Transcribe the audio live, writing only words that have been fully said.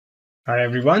Hi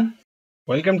everyone,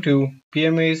 welcome to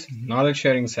PMA's knowledge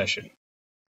sharing session.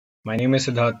 My name is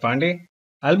Sidharth Pandey.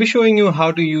 I'll be showing you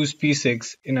how to use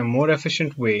P6 in a more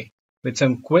efficient way with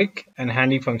some quick and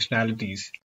handy functionalities.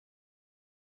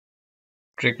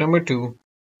 Trick number 2,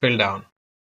 fill down.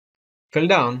 Fill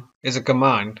down is a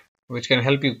command which can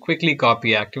help you quickly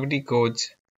copy activity codes,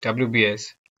 WBS,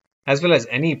 as well as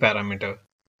any parameter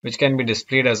which can be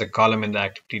displayed as a column in the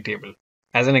activity table.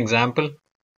 As an example,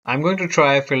 I'm going to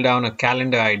try fill down a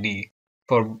calendar ID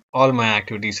for all my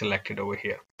activities selected over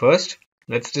here. First,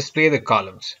 let's display the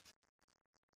columns.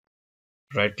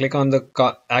 Right click on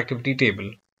the activity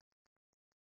table,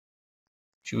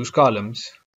 choose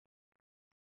columns,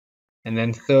 and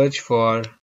then search for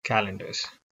calendars.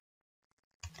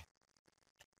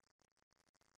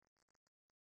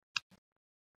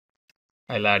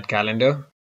 I'll add calendar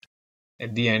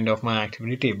at the end of my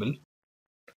activity table,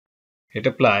 hit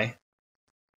apply,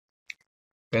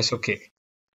 press OK.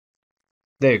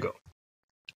 There you go.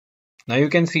 Now you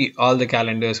can see all the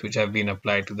calendars which have been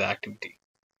applied to the activity.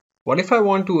 What if I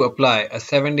want to apply a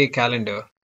 7-day calendar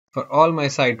for all my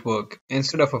site work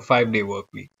instead of a 5-day work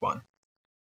week one?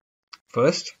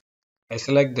 First, I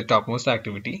select the topmost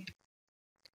activity.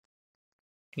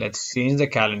 Let's change the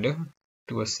calendar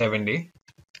to a 7-day.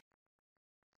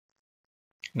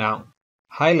 Now,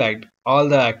 highlight all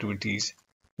the activities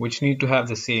which need to have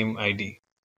the same ID.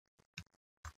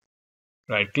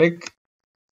 Right click,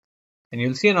 and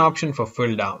you'll see an option for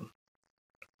fill down.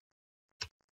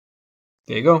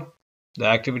 There you go. The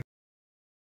activity